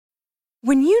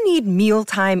When you need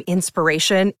mealtime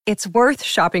inspiration, it's worth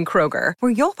shopping Kroger,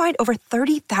 where you'll find over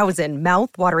 30,000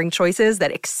 mouth-watering choices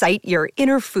that excite your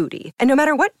inner foodie. And no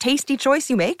matter what tasty choice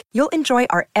you make, you'll enjoy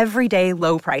our everyday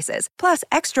low prices, plus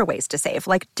extra ways to save,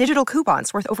 like digital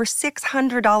coupons worth over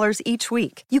 $600 each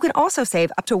week. You can also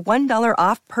save up to $1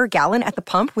 off per gallon at the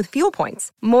pump with fuel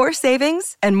points. More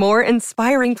savings and more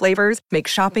inspiring flavors make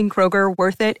shopping Kroger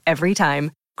worth it every time.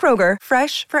 Kroger,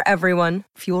 fresh for everyone.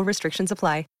 Fuel restrictions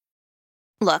apply.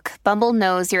 Look, Bumble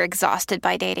knows you're exhausted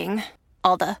by dating.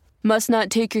 All the, must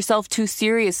not take yourself too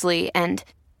seriously, and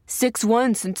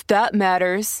 6'1" since that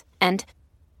matters, and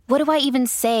what do I even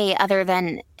say other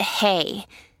than, hey?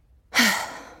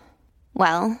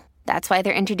 Well, that's why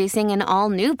they're introducing an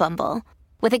all-new Bumble,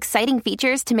 with exciting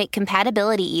features to make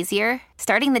compatibility easier,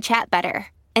 starting the chat better,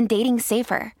 and dating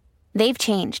safer. They've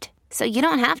changed, so you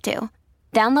don't have to.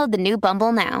 Download the new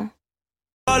Bumble now.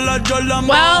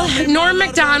 Well, Norm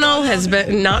Macdonald has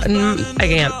been not. I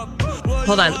can't.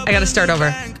 Hold on. I got to start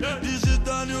over.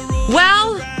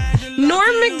 Well,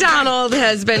 Norm Macdonald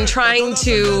has been trying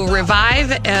to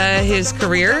revive his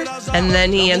career, and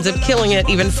then he ends up killing it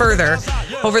even further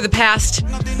over the past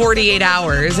 48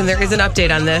 hours. And there is an update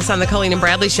on this on the Colleen and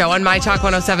Bradley Show on My Talk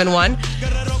 1071.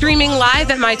 Streaming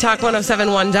live at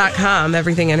MyTalk1071.com.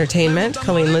 Everything Entertainment.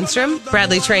 Colleen Lindstrom,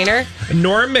 Bradley Traynor.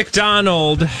 Norm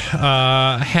Macdonald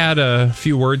had a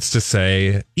few words to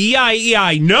say.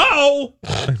 EI, no!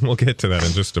 We'll get to that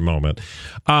in just a moment.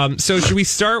 So should we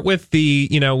start with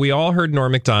we all heard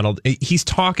Norm Macdonald. He's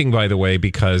talking, by the way,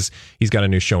 because he's got a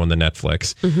new show on the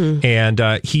Netflix. Mm-hmm.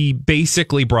 And he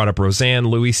basically brought up Roseanne,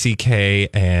 Louis C.K.,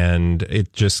 and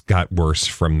it just got worse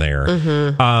from there.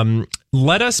 Mm-hmm.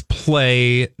 Let us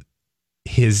play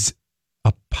his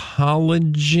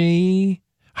apology.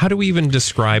 How do we even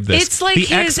describe this? It's like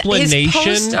his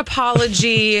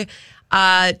post-apology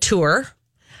tour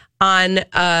on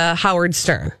Howard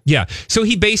Stern. Yeah. So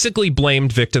he basically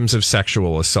blamed victims of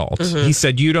sexual assault. Mm-hmm. He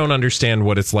said, you don't understand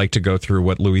what it's like to go through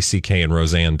what Louis C.K. and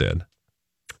Roseanne did.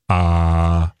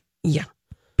 Yeah.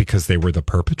 Because they were the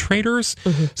perpetrators.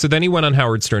 Mm-hmm. So then he went on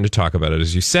Howard Stern to talk about it,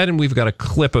 as you said, and we've got a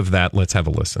clip of that. Let's have a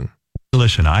listen.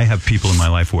 Listen, I have people in my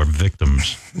life who are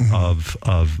victims of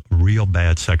real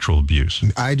bad sexual abuse.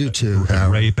 I do too.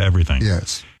 Rape, everything.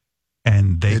 Yes.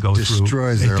 And they go through.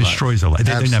 It destroys their life.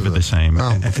 They're never the same.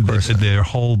 Their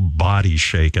whole bodies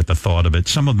shake at the thought of it.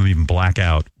 Some of them even black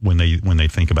out when they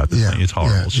think about this thing. It's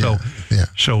horrible. So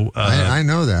I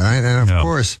know that. And of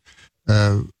course,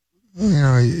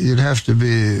 you'd have to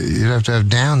have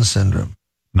Down syndrome.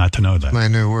 Not to know that. My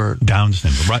new word. Down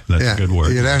syndrome. Right. That's a good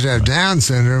word. You'd have to have Down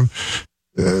syndrome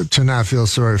to not feel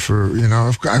sorry for,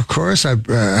 of course, I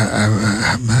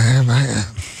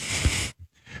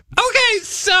Okay,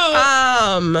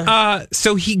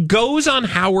 so he goes on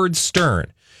Howard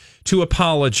Stern to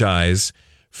apologize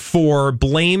for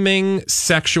blaming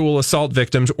sexual assault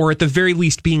victims, or at the very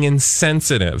least being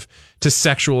insensitive to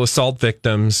sexual assault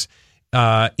victims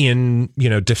in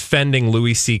defending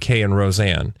Louis C.K. and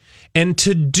Roseanne. And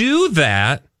to do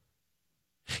that,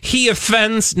 he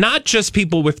offends not just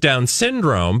people with Down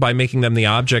syndrome by making them the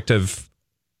object of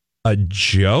a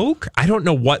joke. I don't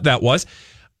know what that was.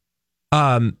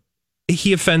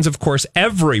 He offends, of course,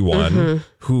 everyone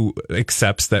who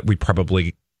accepts that we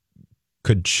probably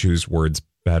could choose words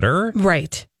better.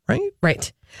 Right.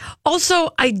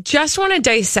 Also, I just want to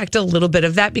dissect a little bit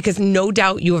of that, because no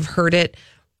doubt you have heard it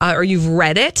or you've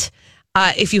read it.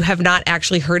 If you have not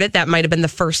actually heard it, that might have been the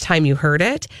first time you heard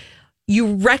it.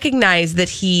 You recognize that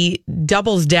he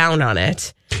doubles down on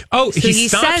it. Oh, so he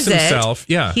stops himself.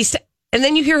 Yeah. And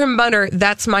then you hear him mutter,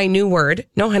 "That's my new word."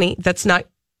 No, honey, that's not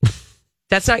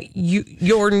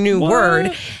your new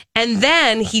word. And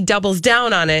then he doubles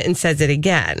down on it and says it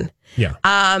again. Yeah.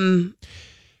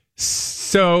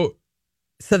 So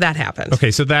that happened.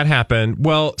 Okay, so that happened.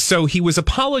 Well, so he was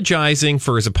apologizing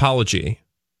for his apology.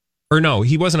 Or no,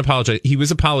 he wasn't apologizing. He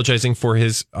was apologizing for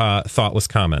his thoughtless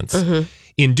comments. Mm-hmm.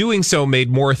 In doing so, made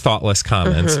more thoughtless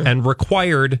comments and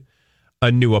required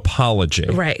a new apology.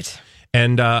 Right.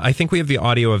 And I think we have the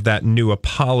audio of that new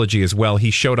apology as well.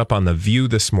 He showed up on The View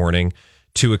this morning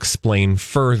to explain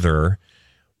further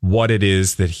what it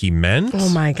is that he meant. Oh,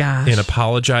 my gosh. In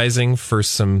apologizing for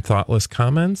some thoughtless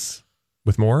comments.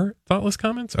 With more thoughtless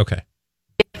comments? Okay.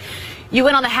 You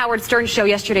went on the Howard Stern show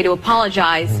yesterday to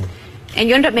apologize. And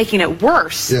you ended up making it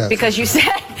worse because you said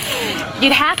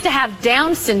you'd have to have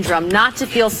Down syndrome not to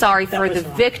feel sorry for the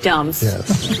victims.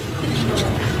 Yes.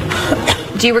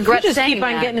 Do you regret just saying keep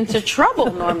on that? getting into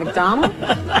trouble, Norm Macdonald?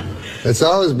 It's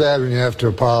always bad when you have to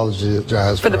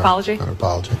apologize for the apology. An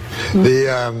apology.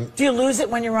 Do you lose it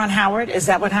when you're on Howard? Is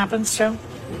that what happens too?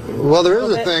 Well, there is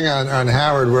a thing on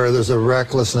Howard where there's a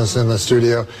recklessness in the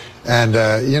studio, and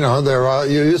there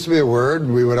used to be a word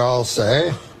we would all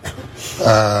say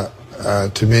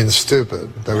to mean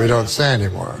stupid that we don't say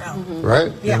anymore,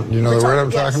 right? Yeah. You know the word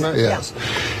I'm talking about? Yes.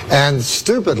 And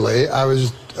stupidly, I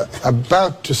was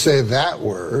about to say that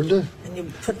word,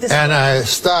 and I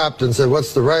stopped and said,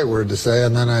 "What's the right word to say?"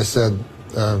 And then I said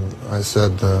a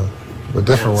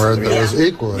different word that was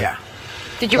equally. Yeah.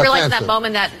 Did you realize in that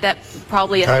moment that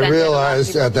probably offended? I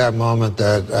realized at that moment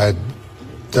that I'd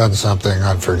done something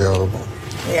unforgivable.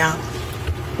 Yeah.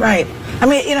 Right. I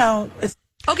mean, it's...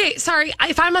 Okay, sorry.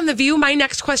 If I'm on The View, my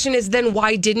next question is then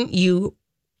why didn't you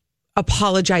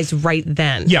apologize right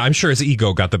then? Yeah, I'm sure his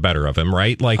ego got the better of him,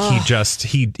 right? Like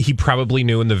he probably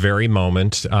knew in the very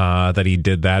moment that he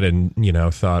did that and,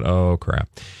 thought, oh, crap.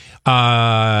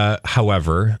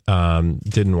 However,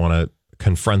 didn't want to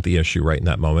confront the issue right in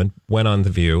that moment, went on The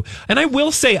View. And I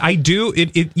will say,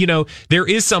 there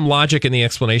is some logic in the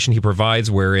explanation he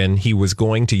provides wherein he was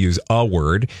going to use a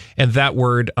word, and that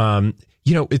word,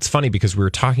 it's funny because we were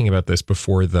talking about this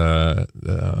before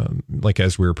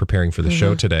as we were preparing for the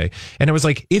show today. And I was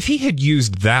like, if he had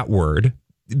used that word,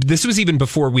 this was even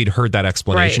before we'd heard that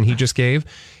explanation he just gave.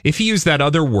 If he used that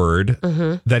other word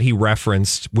that he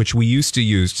referenced, which we used to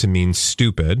use to mean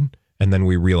stupid, and then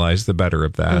we realized the better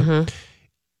of that.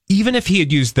 Even if he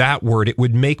had used that word, it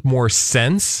would make more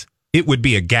sense. It would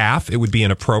be a gaffe. It would be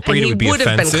inappropriate. It would be offensive.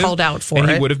 And he would have been called out for it.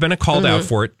 And he would have been called out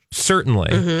for it,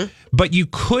 certainly. But you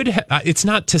could, it's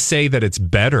not to say that it's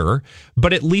better,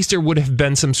 but at least there would have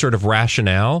been some sort of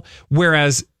rationale.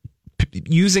 Whereas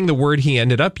using the word he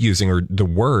ended up using, or the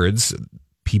words,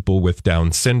 people with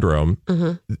Down syndrome,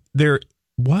 they're,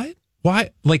 what? Why?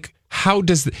 Like, how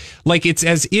does, it's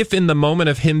as if in the moment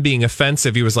of him being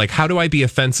offensive, he was like, how do I be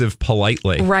offensive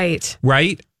politely? Right.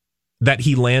 That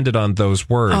he landed on those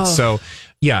words. Oh. So,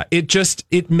 yeah,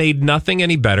 it made nothing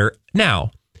any better.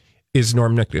 Now, is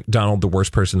Norm Macdonald the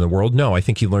worst person in the world? No, I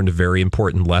think he learned a very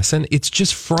important lesson. It's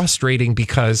just frustrating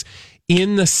because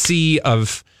in the sea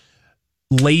of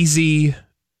lazy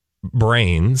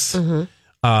brains,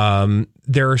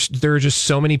 there are just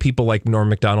so many people like Norm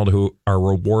Macdonald who are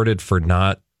rewarded for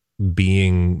not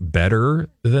being better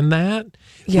than that.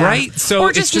 Yeah. Right? So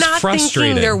or just it's just not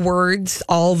frustrating. thinking their words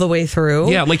all the way through.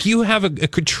 Yeah, like you have a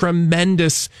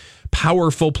tremendous,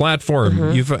 powerful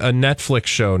platform. You've a Netflix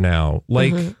show now.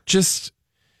 Like, just,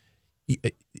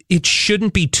 it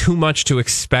shouldn't be too much to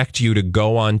expect you to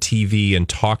go on TV and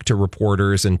talk to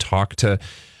reporters and talk to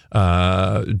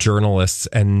journalists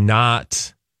and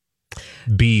not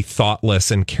be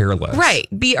thoughtless and careless. Right.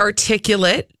 Be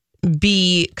articulate,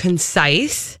 be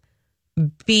concise,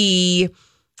 be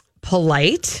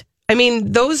polite. I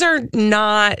mean, those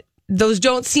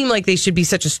don't seem like they should be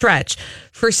such a stretch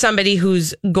for somebody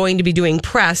who's going to be doing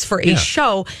press for a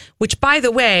show, which, by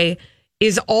the way,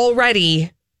 is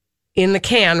already in the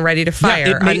can, ready to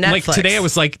fire on Netflix. Like today, I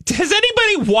was like, has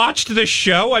anybody watched the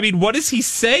show? I mean, what is he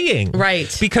saying?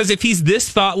 Right. Because if he's this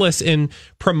thoughtless in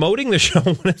promoting the show,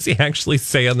 what does he actually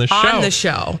say on the show? On the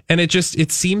show. And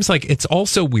it seems like it's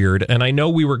also weird. And I know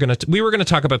we were gonna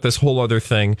talk about this whole other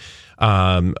thing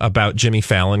about Jimmy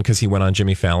Fallon, because he went on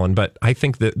Jimmy Fallon. But I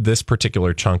think that this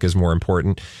particular chunk is more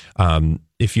important,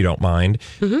 if you don't mind,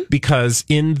 because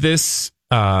in this,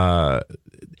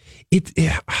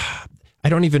 I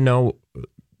don't even know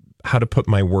how to put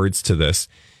my words to this.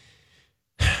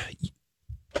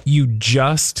 You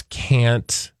just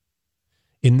can't,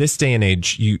 in this day and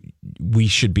age, we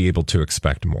should be able to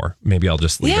expect more. Maybe I'll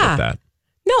just leave it at that.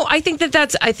 No, I think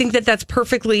that's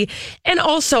perfectly, and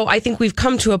also I think we've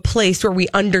come to a place where we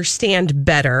understand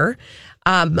better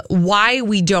why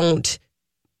we don't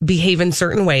behave in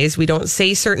certain ways. We don't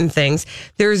say certain things.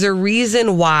 There's a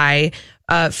reason why,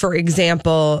 for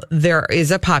example, there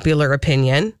is a popular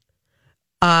opinion,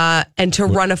 and to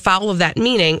run afoul of that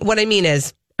meaning, what I mean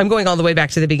is, I'm going all the way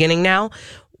back to the beginning now,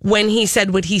 when he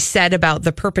said what he said about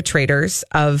the perpetrators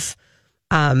of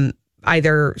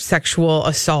either sexual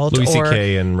assault Louis or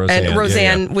C.K. and Roseanne. And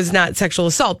Roseanne was not sexual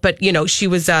assault, but she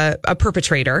was a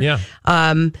perpetrator. Yeah.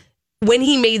 When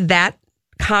he made that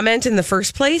comment in the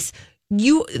first place,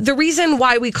 the reason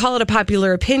why we call it a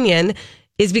popular opinion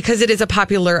is because it is a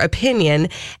popular opinion,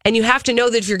 and you have to know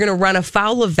that if you're going to run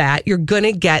afoul of that, you're going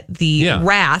to get the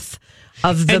wrath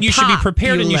of the and you should be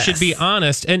prepared and you should be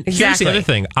honest. And here's the other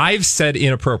thing. I've said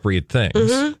inappropriate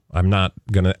things. I'm not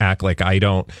going to act like I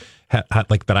don't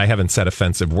like that I haven't said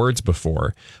offensive words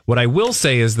before. What I will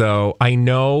say is, though, I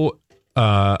know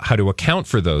how to account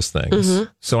for those things.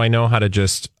 So I know how to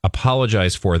just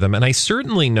apologize for them. And I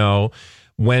certainly know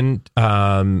when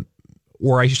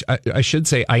or I should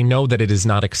say, I know that it is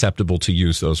not acceptable to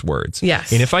use those words.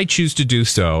 Yes. And if I choose to do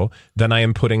so, then I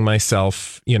am putting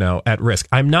myself, at risk.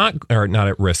 I'm not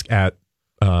at risk at.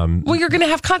 Well, you're going to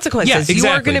have consequences. Yeah, exactly.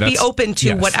 You are going to be open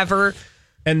to whatever.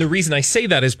 And the reason I say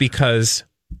that is because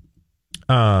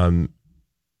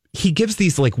he gives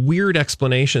these like weird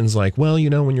explanations like, well,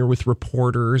 when you're with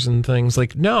reporters and things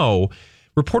like, no,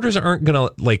 reporters aren't going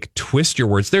to like twist your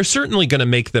words. They're certainly going to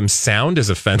make them sound as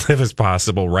offensive as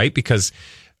possible, right? Because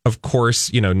of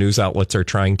course, news outlets are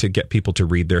trying to get people to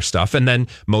read their stuff. And then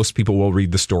most people will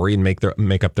read the story and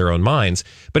make up their own minds.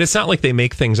 But it's not like they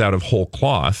make things out of whole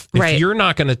cloth. Right. If you're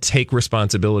not going to take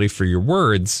responsibility for your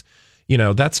words,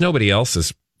 that's nobody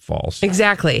else's fault.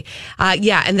 Exactly.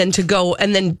 And then to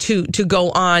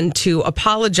go on to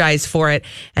apologize for it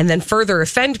and then further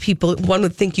offend people, one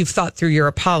would think you've thought through your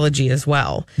apology as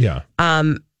well. Yeah.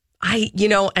 And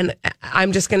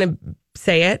I'm just going to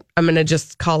say it. I'm going to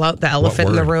just call out the elephant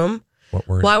in the room. What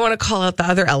word? Well, I want to call out the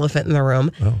other elephant in the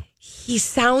room. Oh. He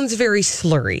sounds very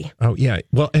slurry. Oh, yeah.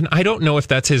 Well, and I don't know if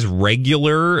that's his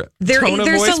regular tone of voice, but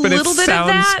there's a little bit of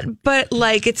that, but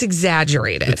like it's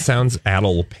exaggerated. It sounds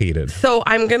addle-pated. So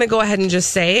I'm going to go ahead and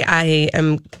just say I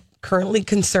am currently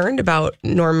concerned about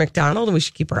Norm Macdonald, and we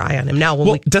should keep our eye on him.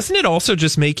 Now, doesn't it also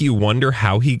just make you wonder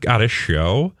how he got a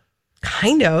show?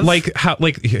 Kind of. Like how,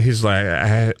 like he's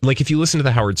like if you listen to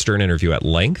the Howard Stern interview at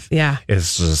length, yeah,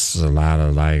 it's just a lot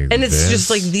of like, and it's just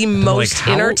like the most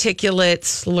inarticulate,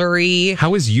 slurry.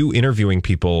 How is you interviewing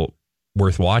people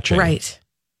worth watching? Right.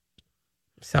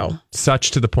 So such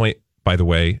to the point. By the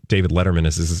way, David Letterman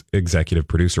is his executive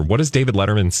producer. What is David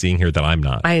Letterman seeing here that I'm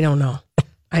not? I don't know.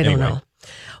 I don't know.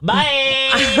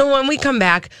 Bye. When we come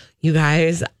back, you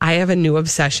guys, I have a new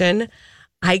obsession.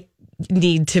 I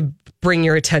need to bring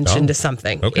your attention to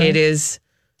something. Okay. It is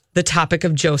the topic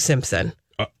of Joe Simpson.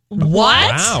 What?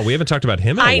 Wow, we haven't talked about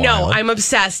him in a while. I know. I'm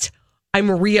obsessed.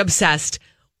 I'm re-obsessed.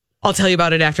 I'll tell you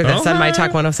about it after this on My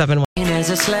Talk 107.1.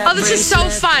 Oh, this is so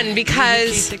fun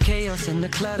because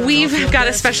we've got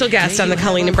a special guest on the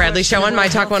Colleen and Bradley Show on My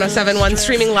Talk 107.1,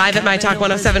 streaming live at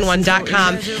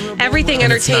MyTalk1071.com. Everything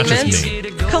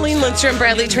Entertainment. Colleen Lindstrom,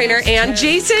 Bradley Traynor, and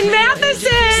Jason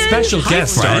Matheson. Special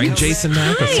guest starring Jason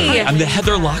Matheson. Hi. I'm the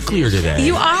Heather Locklear today.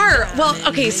 You are. Well,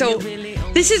 okay, so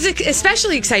this is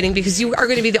especially exciting because you are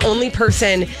going to be the only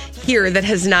person here that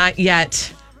has not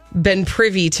yet been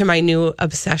privy to my new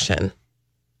obsession.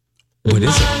 What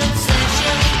is it?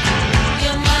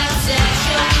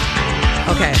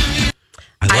 Okay.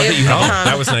 I love that you have.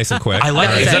 That was nice and quick. I like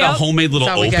it. Is that a homemade little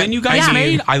open you guys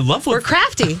made? I love what we're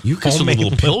crafty. You guys are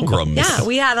little pilgrims. Yeah,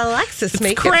 we had Alexis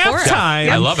make it for us. Time.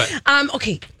 I love it.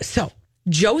 Okay, so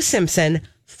Joe Simpson,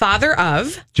 father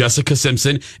of Jessica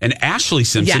Simpson and Ashley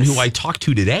Simpson, who I talked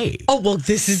to today. Oh, well,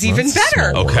 this is even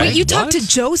better. Okay. Wait, you talked to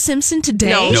Joe Simpson today?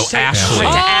 No, Ashley. To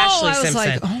Ashley I was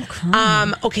Simpson.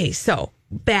 like, okay, so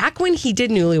back when he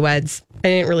did Newlyweds, I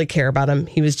didn't really care about him.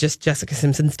 He was just Jessica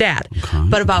Simpson's dad. Okay,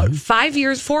 but about 4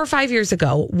 or 5 years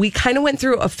ago, we kind of went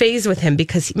through a phase with him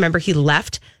because remember he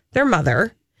left their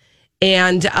mother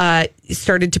and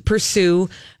started to pursue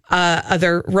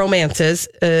other romances,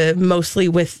 mostly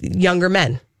with younger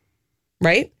men.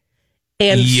 Right?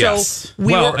 And yes. so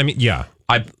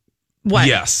what?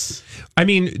 Yes. I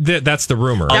mean, that's the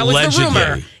rumor. That was allegedly. the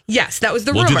rumor. Yes, that was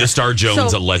the rumor. We'll do the Star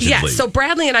Jones allegedly. Yeah, so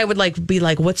Bradley and I would be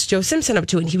like, what's Joe Simpson up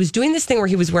to? And he was doing this thing where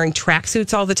he was wearing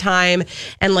tracksuits all the time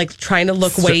and like trying to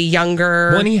look way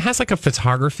younger. When he has like a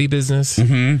photography business.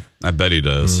 Mm-hmm. I bet he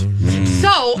does. Mm-hmm.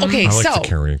 So, okay, I like to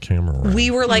carry a camera around.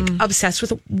 We were like obsessed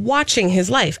with watching his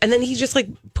life. And then he just like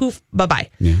poof, bye-bye.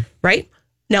 Yeah. Right?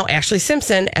 Now, Ashley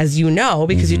Simpson, as you know,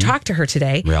 because you talked to her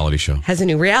today, reality show, has a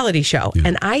new reality show. Yeah.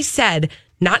 And I said,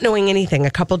 not knowing anything,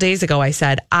 a couple days ago, I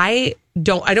said, I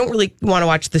don't really want to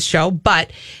watch this show,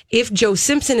 but if Joe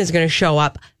Simpson is going to show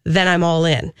up, then I'm all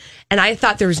in. And I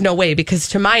thought there was no way because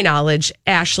to my knowledge,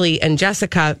 Ashley and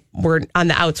Jessica were on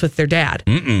the outs with their dad.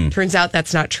 Turns out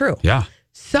that's not true. Yeah.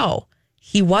 So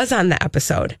he was on the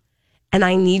episode and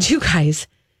I need you guys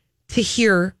to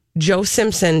hear Joe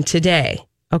Simpson today.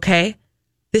 Okay.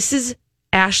 This is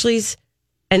Ashley's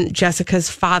and Jessica's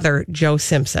father, Joe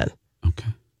Simpson. Okay.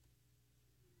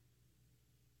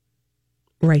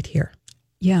 Right here.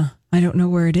 Yeah, I don't know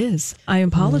where it is. I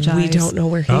apologize. We don't know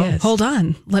where he is. Hold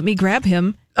on. Let me grab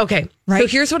him. Okay. Right. So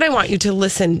here's what I want you to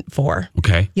listen for.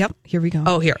 Okay. Yep. Here we go.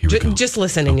 Oh, here. Just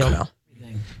listen and you'll know.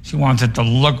 She wants it to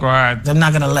look right. I'm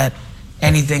not going to let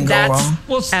anything go wrong.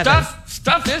 Well, stuff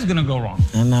is going to go wrong.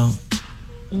 I know.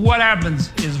 What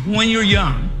happens is when you're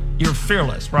young, you're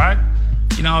fearless, right?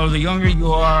 You know, the younger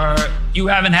you are, you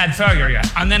haven't had failure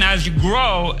yet. And then as you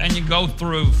grow and you go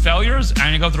through failures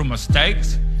and you go through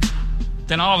mistakes,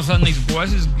 then all of a sudden these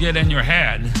voices get in your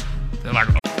head. They're like,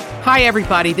 Hi,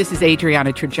 everybody. This is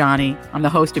Adriana Trajani. I'm the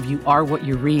host of You Are What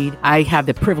You Read. I have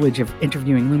the privilege of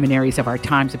interviewing luminaries of our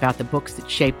times about the books that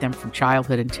shaped them from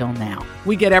childhood until now.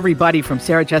 We get everybody from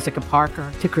Sarah Jessica Parker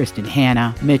to Kristen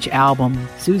Hanna, Mitch Albom,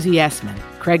 Susie Essman,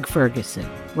 Craig Ferguson,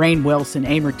 Rainn Wilson,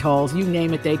 Amor Tolls, you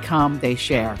name it, they come, they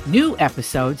share. New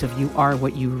episodes of You Are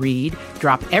What You Read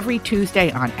drop every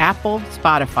Tuesday on Apple,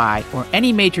 Spotify, or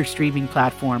any major streaming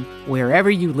platform wherever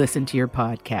you listen to your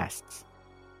podcasts.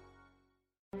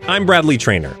 I'm Bradley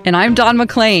Trainer. And I'm Don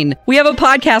McClain. We have a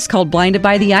podcast called Blinded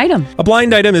by the Item. A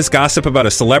blind item is gossip about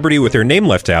a celebrity with their name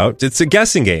left out. It's a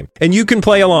guessing game, and you can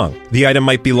play along. The item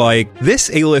might be like,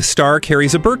 this A-list star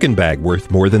carries a Birkin bag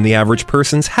worth more than the average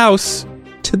person's house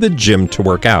to the gym to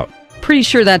work out. Pretty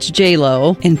sure that's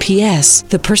J-Lo. And P.S.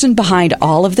 the person behind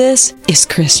all of this is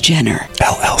Kris Jenner,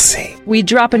 LLC. We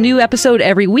drop a new episode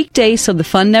every weekday so the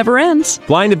fun never ends.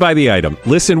 Blinded by the Item.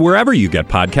 Listen wherever you get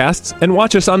podcasts and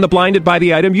watch us on the Blinded by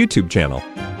the Item YouTube channel.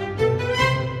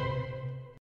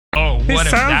 oh, He what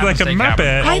if sounds that like a mistake Muppet.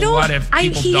 happened? I Oh, don't. what if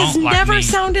people He has don't like never me?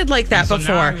 sounded like that So now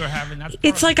before. you're having that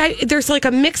It's like there's like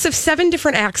a mix of 7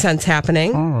 different accents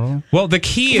happening. Well, the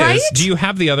key is, Right? do you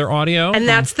have the other audio? And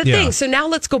that's the Yeah. thing. So now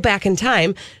let's go back in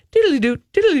time. Doodly-doo,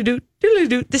 doodly-doo,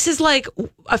 doodly-doo. This is like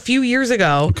a few years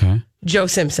ago. Okay. Joe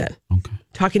Simpson. Okay.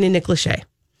 Talking to Nick Lachey.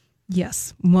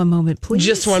 Yes. One moment, please.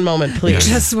 Just one moment, please.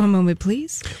 Just one moment,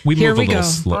 please. We Here move we a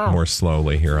little go. more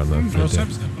slowly here on the video.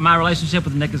 My relationship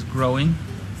with Nick is growing.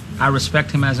 I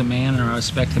respect him as a man, and I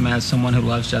respect him as someone who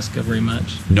loves Jessica very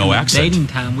much. No In accent. Dating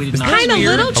time, we did not. Kind of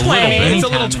little twangy. It's a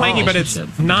little twangy, but it's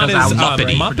not as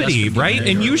Muppety, right?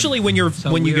 And usually when you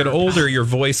get older, your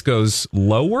voice goes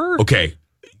lower. Okay.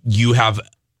 You have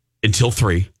until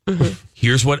 3. Mm-hmm.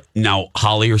 Here's what now,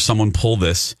 Holly or someone pull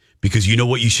this because you know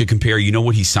what you should compare. You know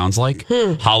what he sounds like?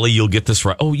 Holly, you'll get this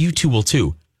right. Oh, you two will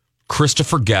too.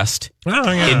 Christopher Guest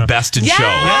in Best in Show.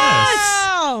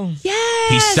 Yes.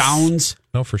 He sounds.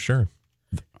 Oh, for sure.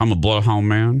 I'm a bloodhound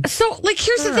man. So, like,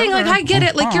 here's the thing. Like, I get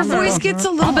it. Like, your voice gets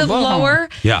a little bit lower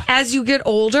as you get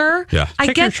older. Yeah. I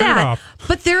Take your get shirt that. off.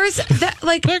 But there is that,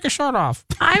 like, Take your shirt off.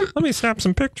 Let me snap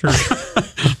some pictures.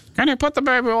 Can you put the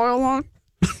baby oil on?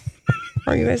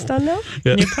 Are you guys done now?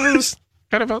 Can you pose?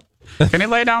 Can you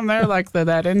lay down there like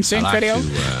that NSYNC I like video? to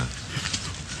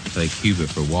thank Cupid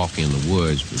for walking in the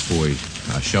woods before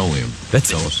I show him.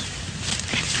 That's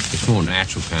it's more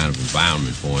natural kind of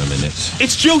environment for him, and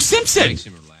it's Joe Simpson.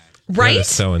 Right? That is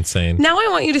so insane. Now I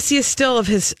want you to see a still of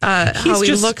his how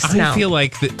he looks now. I feel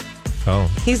like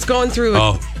he's going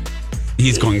through.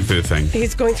 He's going through the thing.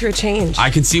 He's going through a change. I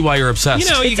can see why you're obsessed.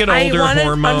 You know, you get older, I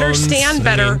hormones. understand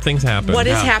better. I mean, things happen. What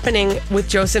is happening with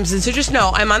Joe Simpson? So just know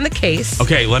I'm on the case.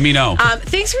 Okay, let me know.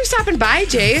 Thanks for stopping by,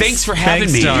 Jace. Thanks for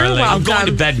having me. You're welcome. I'm going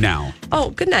to bed now. Oh,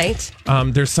 good night.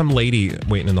 There's some lady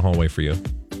waiting in the hallway for you.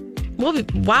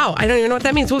 Wow, I don't even know what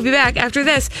that means. We'll be back after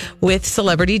this with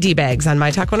Celebrity D-Bags on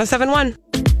My Talk 107.1.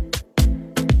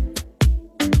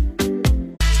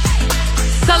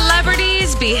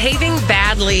 Celebrities behaving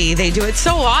badly. They do it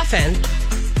so often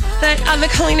that on the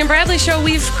Colleen and Bradley Show,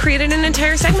 we've created an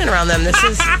entire segment around them. This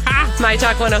is My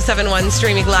Talk 107.1,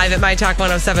 streaming live at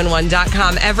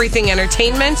MyTalk1071.com. Everything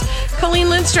Entertainment. Colleen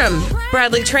Lindstrom,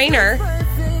 Bradley Trainer,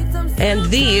 and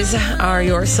these are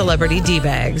your Celebrity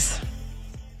D-Bags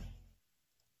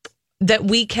that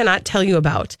we cannot tell you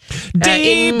about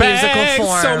in musical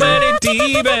form. So many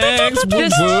D-bags.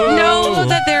 Just know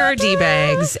that there are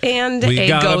D-bags and we a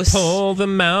gotta ghost. pull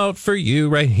them out for you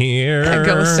right here. A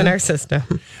ghost in our system.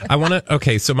 I want to.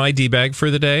 Okay, so my D-bag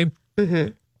for the day.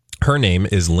 Mm-hmm. Her name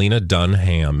is Lena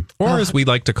Dunham, or as we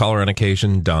like to call her on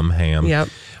occasion, Dumb Ham. Yep.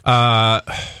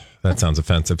 That sounds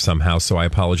offensive somehow, so I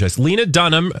apologize. Lena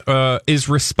Dunham is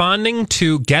responding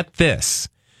to, get this,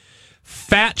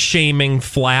 fat shaming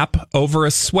flap over a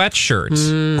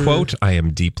sweatshirt. Quote, I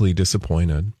am deeply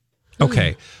disappointed.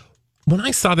 Okay. When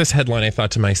I saw this headline, I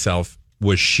thought to myself,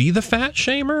 was she the fat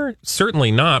shamer?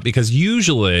 Certainly not, because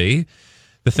usually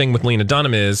the thing with Lena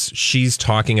Dunham is she's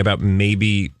talking about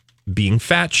maybe being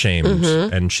fat shamed,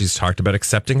 and she's talked about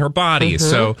accepting her body.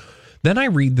 So then I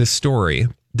read this story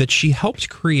that she helped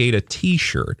create a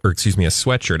t-shirt, or excuse me, a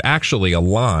sweatshirt, actually a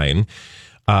line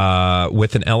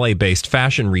with an LA-based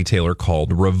fashion retailer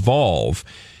called Revolve.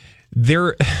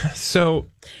 So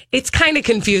it's kind of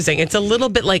confusing. It's a little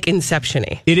bit like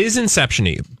Inception-y. It is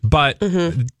Inception-y, but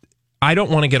I don't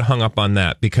want to get hung up on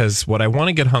that, because what I want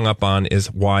to get hung up on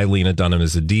is why Lena Dunham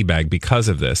is a D-bag because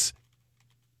of this.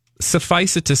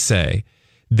 Suffice it to say,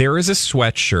 there is a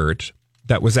sweatshirt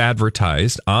that was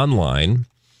advertised online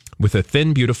with a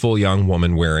thin, beautiful young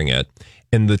woman wearing it.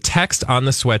 And the text on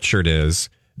the sweatshirt is,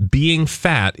 being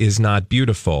fat is not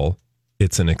beautiful.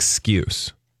 It's an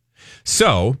excuse.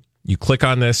 So you click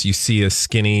on this, you see a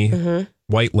skinny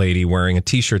white lady wearing a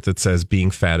t-shirt that says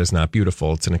being fat is not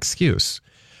beautiful. It's an excuse.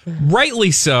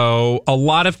 Rightly so. A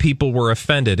lot of people were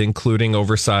offended, including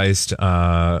oversized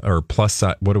or plus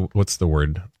size. What's the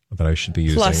word that I should be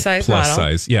using? Plus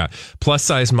size. Yeah. Plus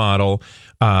size model.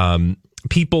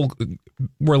 People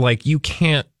were like, you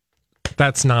can't,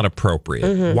 that's not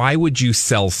appropriate. Why would you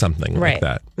sell something like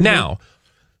that? Now,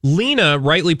 Lena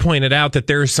rightly pointed out that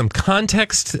there's some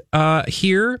context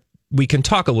here. We can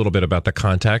talk a little bit about the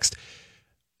context.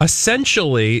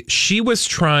 Essentially, she was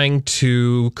trying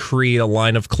to create a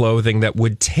line of clothing that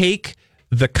would take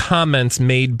the comments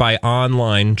made by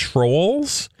online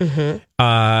trolls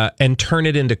and turn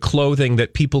it into clothing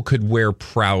that people could wear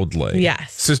proudly.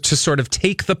 Yes. So to sort of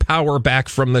take the power back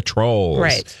from the trolls.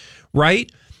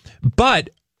 Right?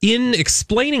 But in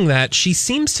explaining that, she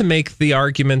seems to make the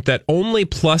argument that only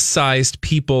plus-sized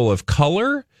people of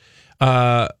color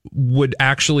would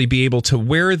actually be able to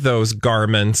wear those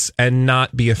garments and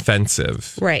not be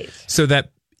offensive. Right. So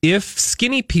that if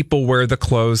skinny people wear the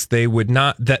clothes, they would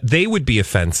be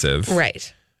offensive.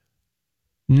 Right.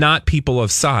 Not people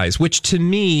of size, which to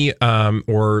me,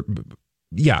 to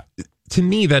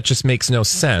me, that just makes no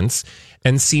sense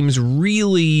and seems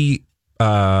really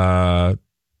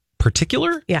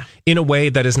particular in a way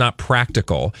that is not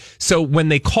practical. So when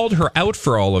they called her out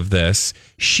for all of this,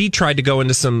 she tried to go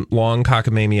into some long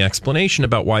cockamamie explanation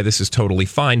about why this is totally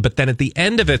fine. But then at the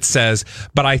end of it says,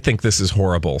 but I think this is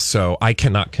horrible, so I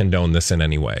cannot condone this in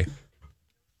any way.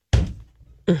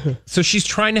 So she's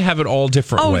trying to have it all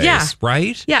different ways,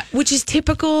 right? Yeah, which is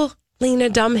typical Lena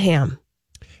Dunham.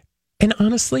 And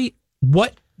honestly,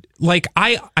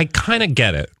 I kind of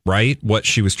get it, right? What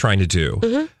she was trying to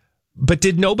do. But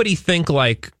did nobody think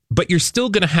but you're still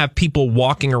going to have people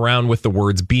walking around with the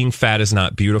words being fat is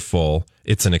not beautiful.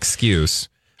 It's an excuse.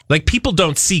 Like people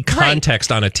don't see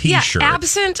context on a t-shirt. Yeah,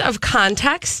 absent of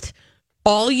context,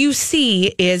 all you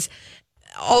see is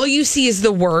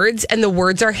the words, and the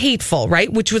words are hateful,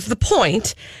 right? Which was the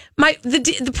point.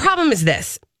 The problem is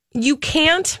this. You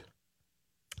can't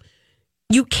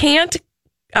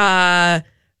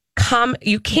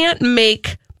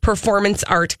make performance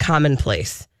art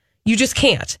commonplace. You just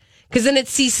can't, because then it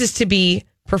ceases to be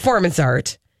performance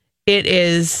art. It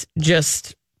is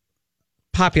just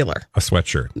popular. A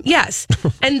sweatshirt. Yes.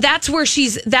 And that's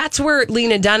where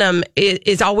Lena Dunham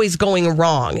is always going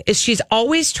wrong, is she's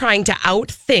always trying to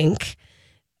outthink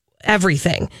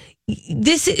everything.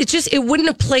 It wouldn't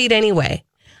have played anyway.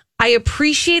 I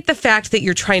appreciate the fact that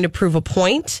you're trying to prove a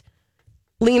point,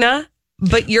 Lena,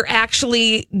 but you're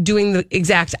actually doing the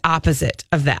exact opposite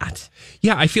of that.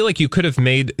 Yeah, I feel like you could have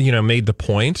made the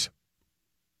point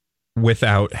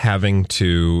without having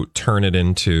to turn it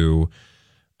into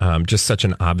just such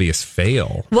an obvious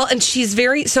fail. Well, and she's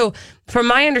so from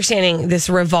my understanding, this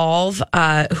Revolve,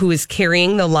 who is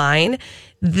carrying the line,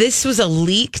 this was a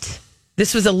leaked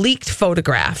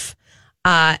photograph.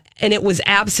 And it was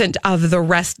absent of the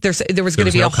rest. There was going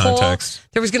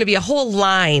to be a whole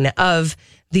line of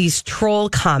these troll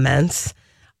comments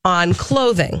on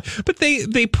clothing. But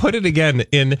they put it again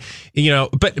in,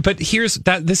 but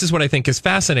this is what I think is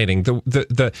fascinating.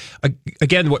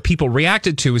 Again, what people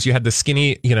reacted to is you had the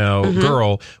skinny,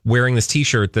 girl wearing this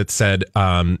t-shirt that said,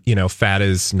 fat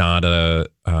is not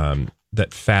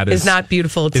fat is not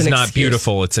beautiful. It's not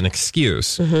beautiful. It's an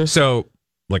excuse. So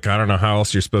I don't know how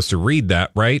else you're supposed to read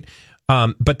that, right?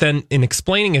 But then in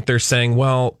explaining it, they're saying,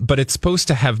 well, but it's supposed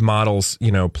to have models,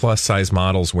 plus size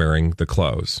models wearing the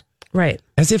clothes. Right.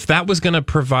 As if that was going to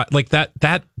provide,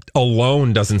 that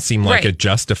alone doesn't seem like it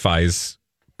justifies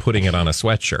putting it on a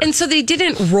sweatshirt. And so they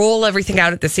didn't roll everything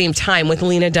out at the same time with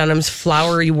Lena Dunham's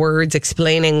flowery words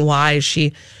explaining why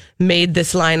she made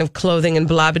this line of clothing and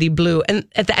blah-bitty blue. And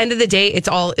at the end of the day, it's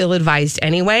all ill-advised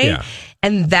anyway. Yeah.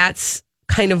 And that's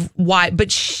kind of why, but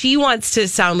she wants to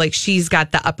sound like she's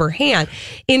got the upper hand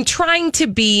in trying to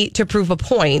prove a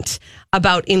point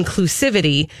about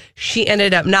inclusivity. She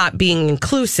ended up not being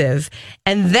inclusive,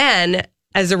 and then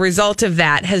as a result of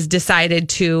that has decided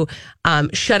to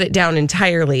shut it down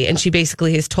entirely. And she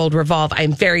basically has told Revolve,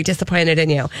 I'm very disappointed in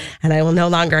you, and I will no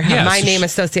longer have my name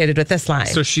associated with this line.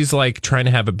 So she's trying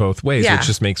to have it both ways, which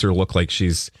just makes her look like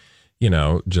she's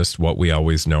just what we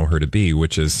always know her to be,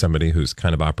 which is somebody who's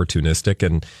kind of opportunistic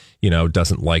and,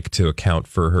 doesn't like to account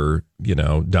for her,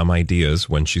 dumb ideas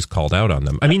when she's called out on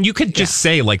them. I mean, you could just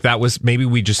say that was, maybe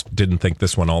we just didn't think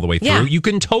this one all the way through. Yeah. You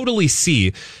can totally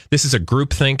see this is a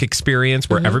groupthink experience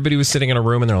where everybody was sitting in a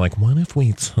room and they're like, what if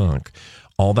we took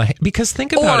because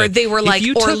think about it. Or they were like,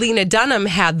 Lena Dunham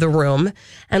had the room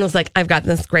and was like, I've got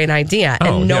this great idea.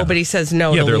 And nobody says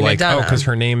no to Lena Dunham. Yeah, they're like, because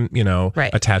her name,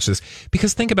 attached to this.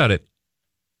 Because think about it.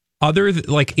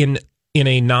 Like in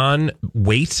a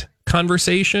non-weight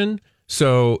conversation,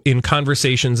 so in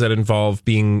conversations that involve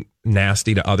being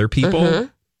nasty to other people,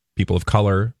 people of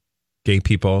color, gay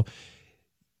people,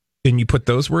 and you put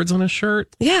those words on a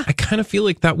shirt, I kind of feel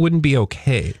like that wouldn't be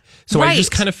okay. So I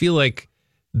just kind of feel like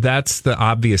that's the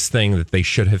obvious thing that they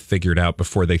should have figured out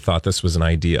before they thought this was an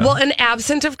idea. Well, and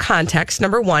absent of context,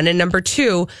 number one, and number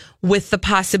two, with the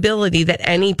possibility that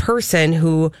any person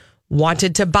who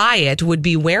wanted to buy it would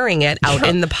be wearing it out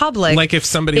in the public. Like if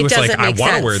somebody was like, I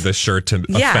want to wear this shirt to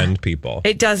offend people.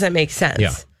 It doesn't make sense.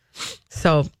 Yeah.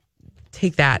 So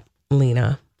take that,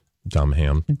 Lena. Dumb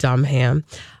ham.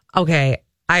 Okay,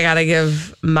 I got to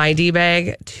give my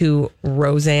D-bag to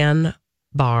Roseanne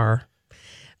Barr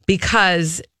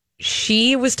because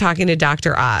she was talking to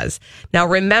Dr. Oz. Now,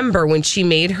 remember when she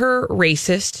made her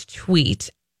racist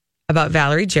tweet about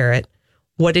Valerie Jarrett,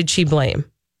 what did she blame?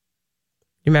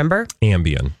 You remember?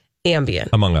 Ambien.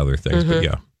 Among other things, but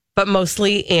yeah. But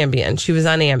mostly Ambien. She was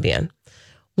on Ambien.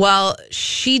 Well,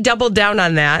 she doubled down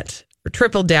on that, or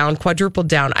tripled down, quadrupled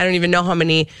down. I don't even know how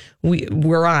many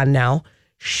we're on now.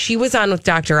 She was on with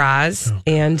Dr. Oz,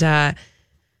 and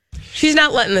she's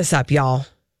not letting this up, y'all.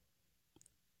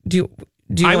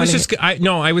 I was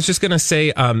just going to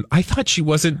say, I thought she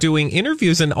wasn't doing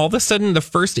interviews, and all of a sudden the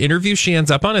first interview she ends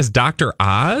up on is Dr.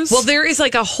 Oz. Well, there is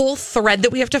like a whole thread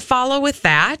that we have to follow with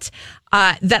that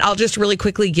I'll just really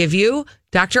quickly give you.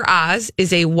 Dr. Oz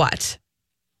is a what?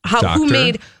 Who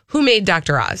made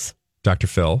Dr. Oz? Dr.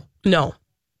 Phil? No.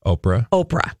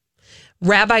 Oprah.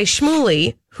 Rabbi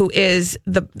Shmuley, who is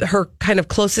her kind of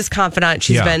closest confidant.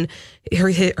 She's been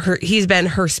he's been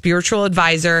her spiritual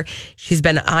advisor. She's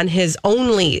been on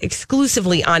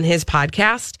exclusively on his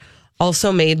podcast,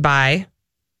 also made by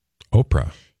Oprah.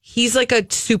 He's like a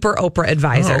super Oprah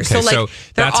advisor. Okay. So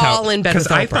they're all in bed with Oprah.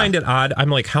 Because I find it odd.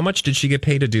 I'm like, how much did she get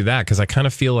paid to do that? Because I kind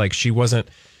of feel like she wasn't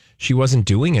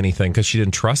doing anything because she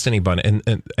didn't trust anybody, and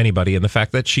the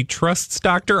fact that she trusts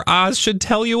Dr. Oz should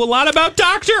tell you a lot about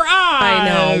Dr. Oz. I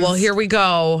know. Well, here we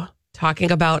go.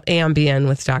 Talking about Ambien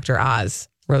with Dr. Oz,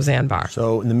 Roseanne Barr.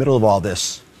 So in the middle of all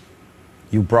this,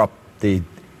 you brought the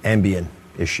Ambien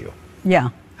issue. Yeah.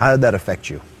 How did that affect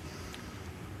you?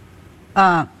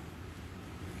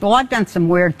 Well, I've done some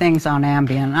weird things on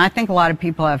Ambien, and I think a lot of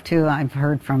people have too. I've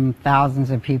heard from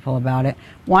thousands of people about it.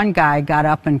 One guy got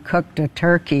up and cooked a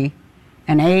turkey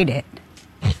and ate it.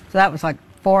 So that was like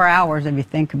 4 hours if you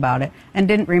think about it, and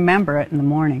didn't remember it in the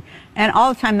morning. And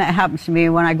all the time that happens to me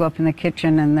when I go up in the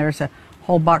kitchen and there's a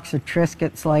whole box of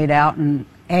Triscuits laid out and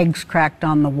eggs cracked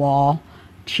on the wall,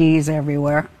 cheese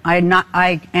everywhere. I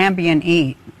Ambien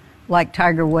eat, like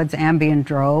Tiger Woods Ambien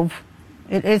drove.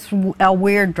 It's a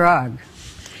weird drug.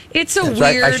 It's a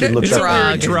weird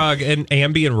drug and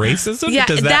Ambien racism. Yeah,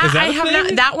 is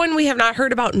that that one we have not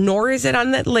heard about, nor is it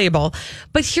on that label.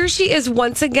 But here she is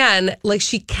once again, like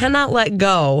she cannot let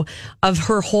go of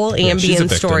her whole Ambien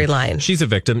storyline. She's a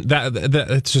victim. That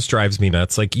it just drives me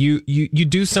nuts. Like you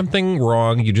do something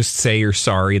wrong, you just say you're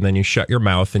sorry, and then you shut your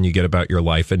mouth and you get about your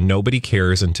life, and nobody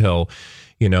cares until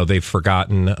they've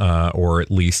forgotten or at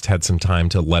least had some time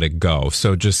to let it go.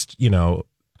 So just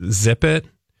zip it.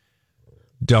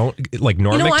 Don't like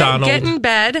Norm Macdonald. Get in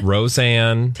bed,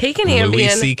 Roseanne, take an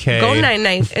Ambien, CK. go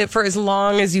night for as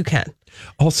long as you can.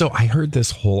 Also, I heard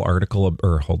this whole article.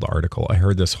 I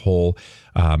heard this whole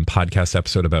podcast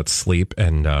episode about sleep,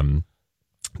 and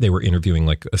they were interviewing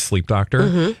like a sleep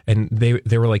doctor, and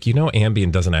they were like,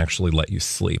 Ambien doesn't actually let you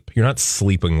sleep. You're not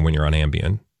sleeping when you're on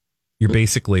Ambien. You're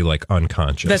basically like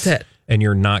unconscious. That's it, and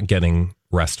you're not getting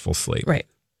restful sleep. Right.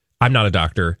 I'm not a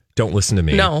doctor. Don't listen to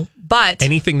me. No, but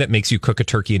anything that makes you cook a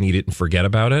turkey and eat it and forget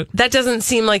about it. That doesn't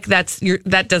seem like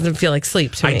that doesn't feel like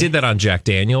sleep to me. I did that on Jack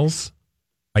Daniels.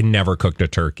 I never cooked a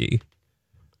turkey,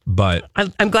 but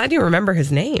I'm glad you remember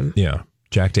his name. Yeah.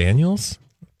 Jack Daniels?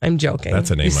 I'm joking.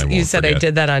 That's a name I won't You said forget. I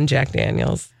did that on Jack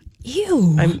Daniels.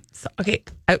 Ew. Okay.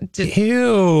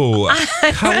 Ew.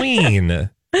 Colleen.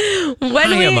 I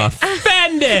am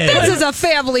offended. This is a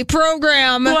family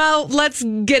program. Well, let's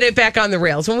get it back on the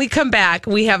rails. When we come back,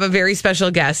 we have a very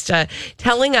special guest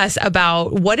telling us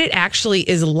about what it actually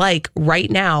is like right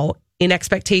now in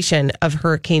expectation of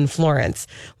Hurricane Florence.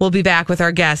 We'll be back with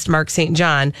our guest, Mark St.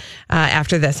 John,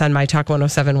 after this on My Talk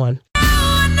 107.1.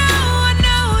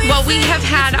 Well, we have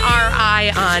had our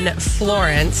eye on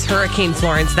Florence, Hurricane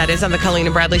Florence, that is, on the Colleen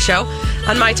and Bradley Show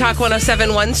on My Talk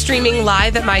 1071, streaming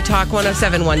live at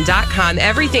MyTalk1071.com.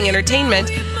 Everything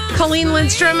Entertainment. Colleen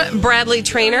Lindstrom, Bradley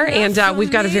Trainer, and we've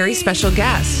got a very special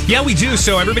guest. Yeah, we do.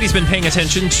 So everybody's been paying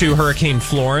attention to Hurricane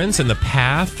Florence and the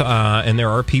path, and there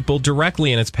are people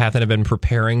directly in its path that have been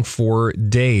preparing for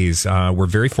days. We're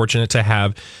very fortunate to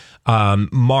have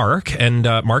Mark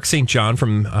St. John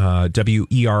from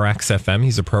WERX-FM.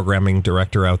 He's a programming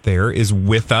director out there, is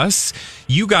with us.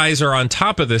 You guys are on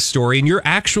top of this story, and you're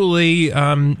actually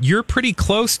you're pretty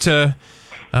close to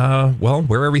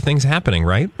where everything's happening,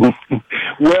 right?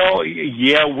 Well,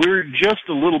 yeah, we're just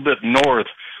a little bit north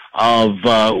of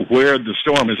where the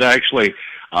storm is actually.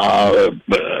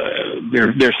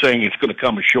 They're saying it's going to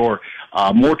come ashore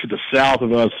more to the south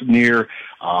of us, near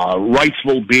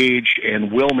Wrightsville Beach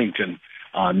and Wilmington,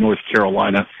 North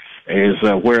Carolina, is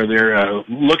where they're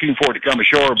looking for it to come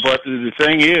ashore. But the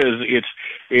thing is,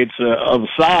 it's of a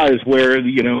size where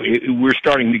we're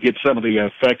starting to get some of the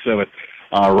effects of it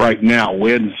right now.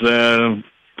 Winds,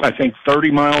 I think,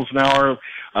 30 miles an hour,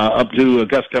 up to a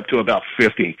gust up to about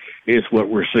 50 is what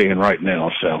we're seeing right now.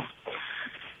 So.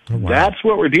 Oh, wow. That's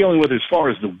what we're dealing with as far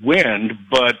as the wind,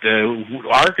 but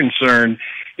our concern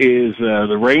is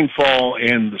the rainfall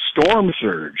and the storm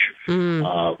surge.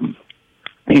 When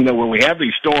we have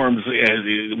these storms,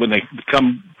 when they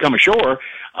come ashore,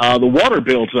 the water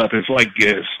builds up. It's like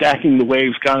stacking the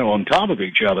waves kind of on top of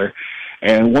each other.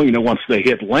 And, once they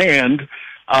hit land,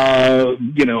 all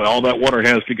that water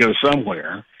has to go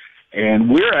somewhere. And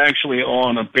we're actually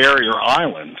on a barrier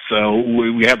island. So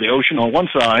we have the ocean on one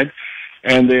side,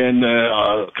 and then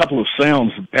a couple of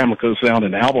sounds, Pamlico Sound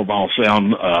and Albemarle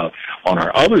Sound, on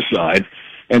our other side.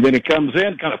 And then it comes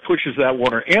in, kind of pushes that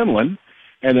water inland.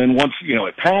 And then once,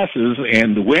 it passes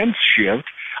and the winds shift,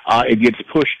 it gets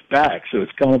pushed back. So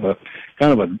it's kind of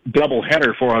a double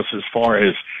header for us as far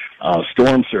as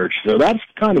storm surge. So that's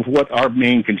kind of what our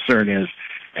main concern is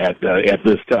at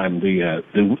this time. The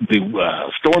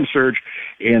storm surge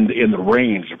and the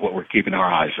rains are what we're keeping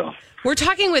our eyes on. We're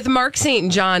talking with Mark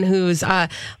St. John, who's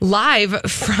live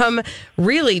from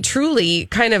really, truly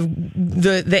kind of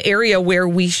the area where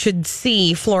we should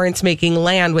see Florence making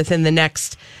land within the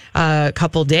next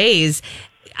couple days.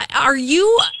 Have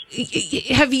you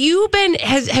been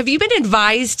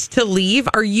advised to leave?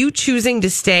 Are you choosing to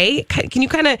stay? Can you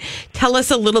kind of tell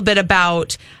us a little bit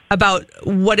about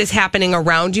what is happening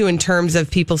around you in terms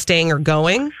of people staying or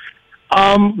going?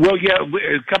 Well, yeah,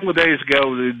 a couple of days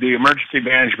ago, the emergency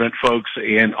management folks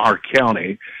in our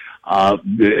county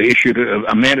issued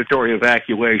a mandatory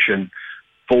evacuation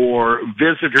for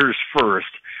visitors first.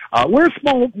 We're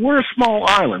a small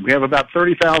island. We have about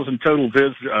 30,000 total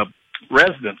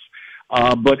residents.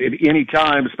 But at any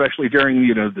time, especially during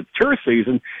the tourist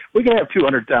season, we can have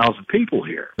 200,000 people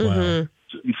here. Mm-hmm.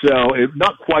 So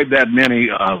not quite that many,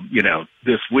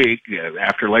 this week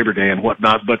after Labor Day and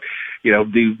whatnot. But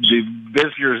the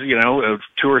visitors,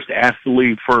 tourists asked to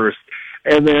leave first,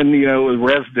 and then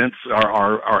residents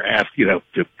are asked to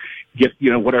get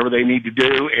whatever they need to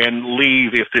do and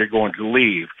leave if they're going to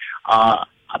leave. I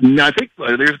think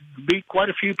there's be quite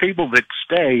a few people that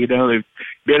stay. They've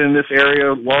been in this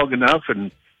area long enough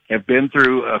and have been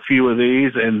through a few of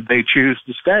these, and they choose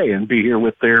to stay and be here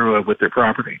with their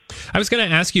property. I was going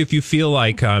to ask you if you feel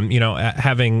like,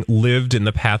 having lived in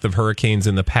the path of hurricanes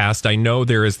in the past, I know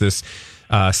there is this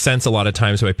sense a lot of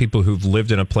times by people who've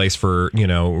lived in a place for,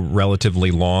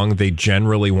 relatively long, they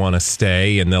generally want to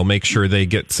stay and they'll make sure they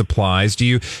get supplies. Do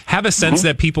you have a sense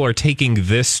that people are taking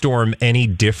this storm any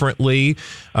differently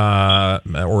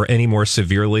or any more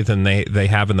severely than they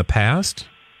have in the past?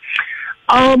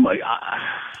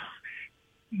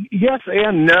 Yes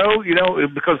and no,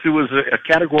 because it was a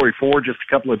Category 4 just a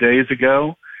couple of days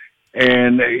ago.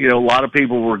 And, a lot of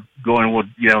people were going, well,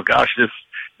 gosh,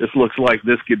 this looks like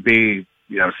this could be,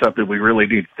 something we really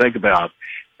need to think about.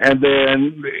 And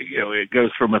then, it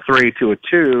goes from a 3 to a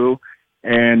 2.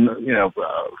 And,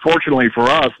 fortunately for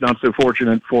us, not so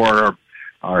fortunate for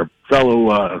our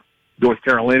fellow North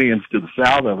Carolinians to the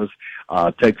south of us,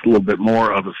 takes a little bit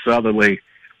more of a southerly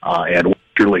and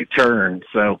westerly turn.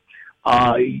 So,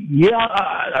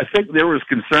 I think there was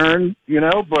concern,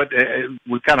 but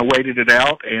we kind of waited it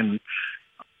out, and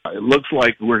it looks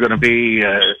like we're going to be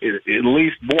at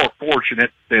least more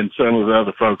fortunate than some of the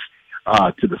other folks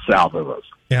to the south of us.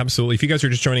 Yeah, absolutely. If you guys are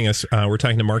just joining us, we're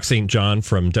talking to Mark St. John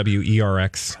from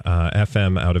WERX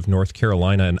FM out of North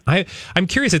Carolina. And I'm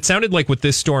curious, it sounded like with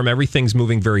this storm, everything's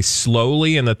moving very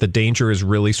slowly and that the danger is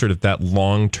really sort of that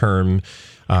long-term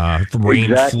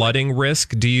rain flooding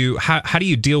risk. How do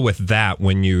you deal with that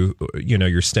when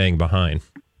you're staying behind?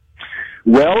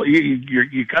 Well,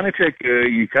 you kind of take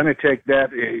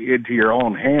that into your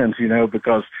own hands,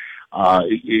 because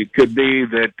it could be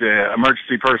that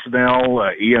emergency personnel,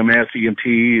 EMS,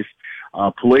 EMTs,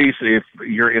 police, if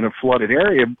you're in a flooded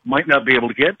area, might not be able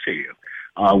to get to you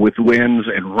with winds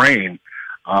and rain.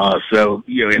 So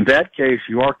in that case,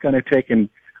 you are kind of taking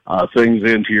things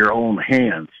into your own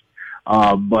hands.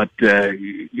 But a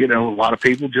lot of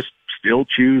people just still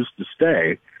choose to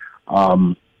stay.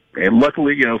 And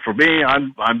luckily, for me,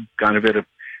 I'm kind of in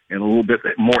a little bit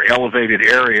more elevated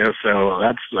area, so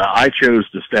I chose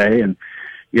to stay. And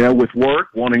with work,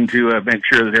 wanting to make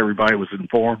sure that everybody was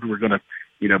informed, we're going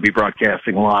to be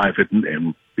broadcasting live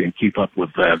and keep up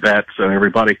with that, so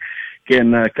everybody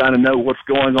can kind of know what's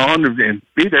going on and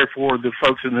be there for the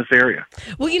folks in this area.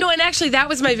 Well, and actually that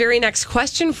was my very next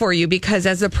question for you, because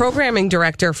as a programming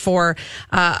director for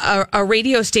a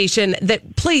radio station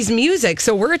that plays music,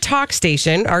 so we're a talk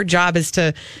station, our job is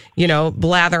to,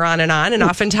 blather on, and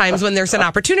oftentimes when there's an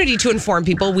opportunity to inform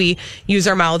people, we use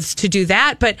our mouths to do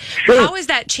that. But how is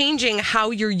that changing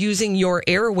how you're using your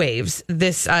airwaves,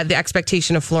 the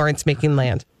expectation of Florence making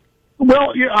land?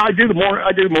 Well, I do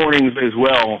mornings as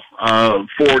well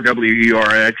for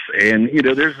WERX, and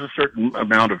there's a certain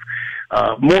amount of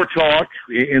more talk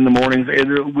in the mornings,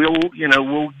 and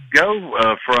we'll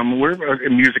go from, we're a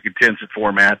music intensive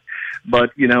format,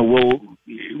 but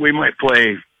we might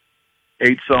play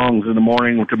 8 songs in the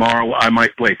morning. Tomorrow I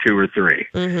might play 2 or 3.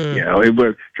 Mm-hmm.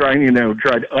 We're trying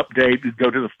try to update, go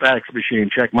to the fax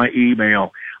machine, check my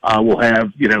email. We'll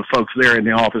have, folks there in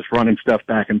the office running stuff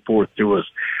back and forth to us.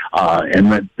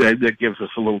 And that gives us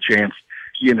a little chance,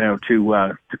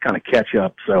 to kind of catch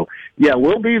up. So yeah,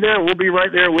 we'll be there. We'll be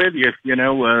right there with you,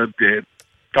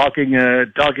 talking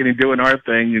and doing our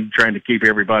thing and trying to keep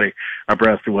everybody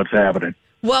abreast of what's happening.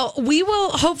 Well, we will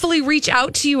hopefully reach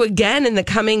out to you again in the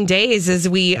coming days as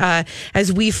we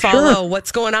follow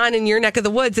what's going on in your neck of the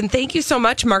woods. And thank you so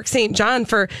much, Mark St. John,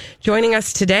 for joining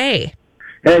us today.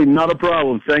 Hey, not a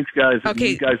problem. Thanks, guys. Okay.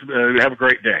 You guys have a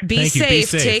great day. Be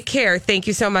safe. Take care. Thank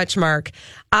you so much, Mark.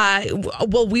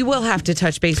 Well, we will have to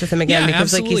touch base with him again because,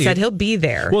 absolutely, like you said, he'll be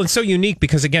there. Well, it's so unique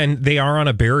because, again, they are on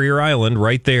a barrier island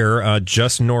right there,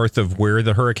 just north of where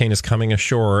the hurricane is coming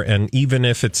ashore. And even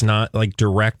if it's not like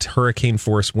direct hurricane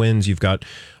force winds, you've got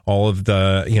all of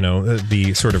the,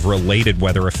 the sort of related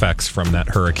weather effects from that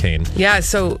hurricane. Yeah,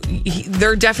 so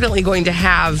they're definitely going to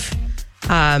have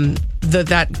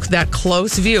that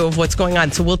close view of what's going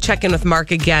on. So we'll check in with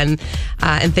Mark again.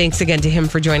 And thanks again to him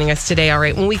for joining us today. All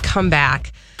right, when we come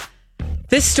back,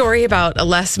 this story about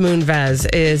Les Moonves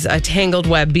is a tangled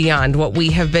web beyond what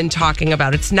we have been talking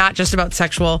about. It's not just about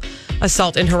sexual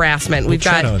assault and harassment. We're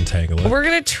going to untangle it. We're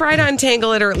going to try to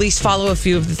untangle it, or at least follow a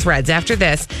few of the threads after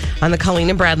this on the Colleen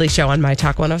and Bradley Show on My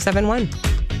Talk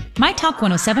 107.1. My Talk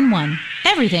 107.1.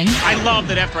 Everything. I love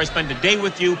that after I spend a day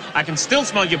with you, I can still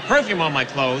smell your perfume on my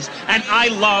clothes. And I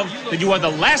love that you are the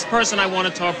last person I want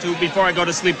to talk to before I go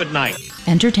to sleep at night.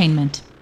 Entertainment.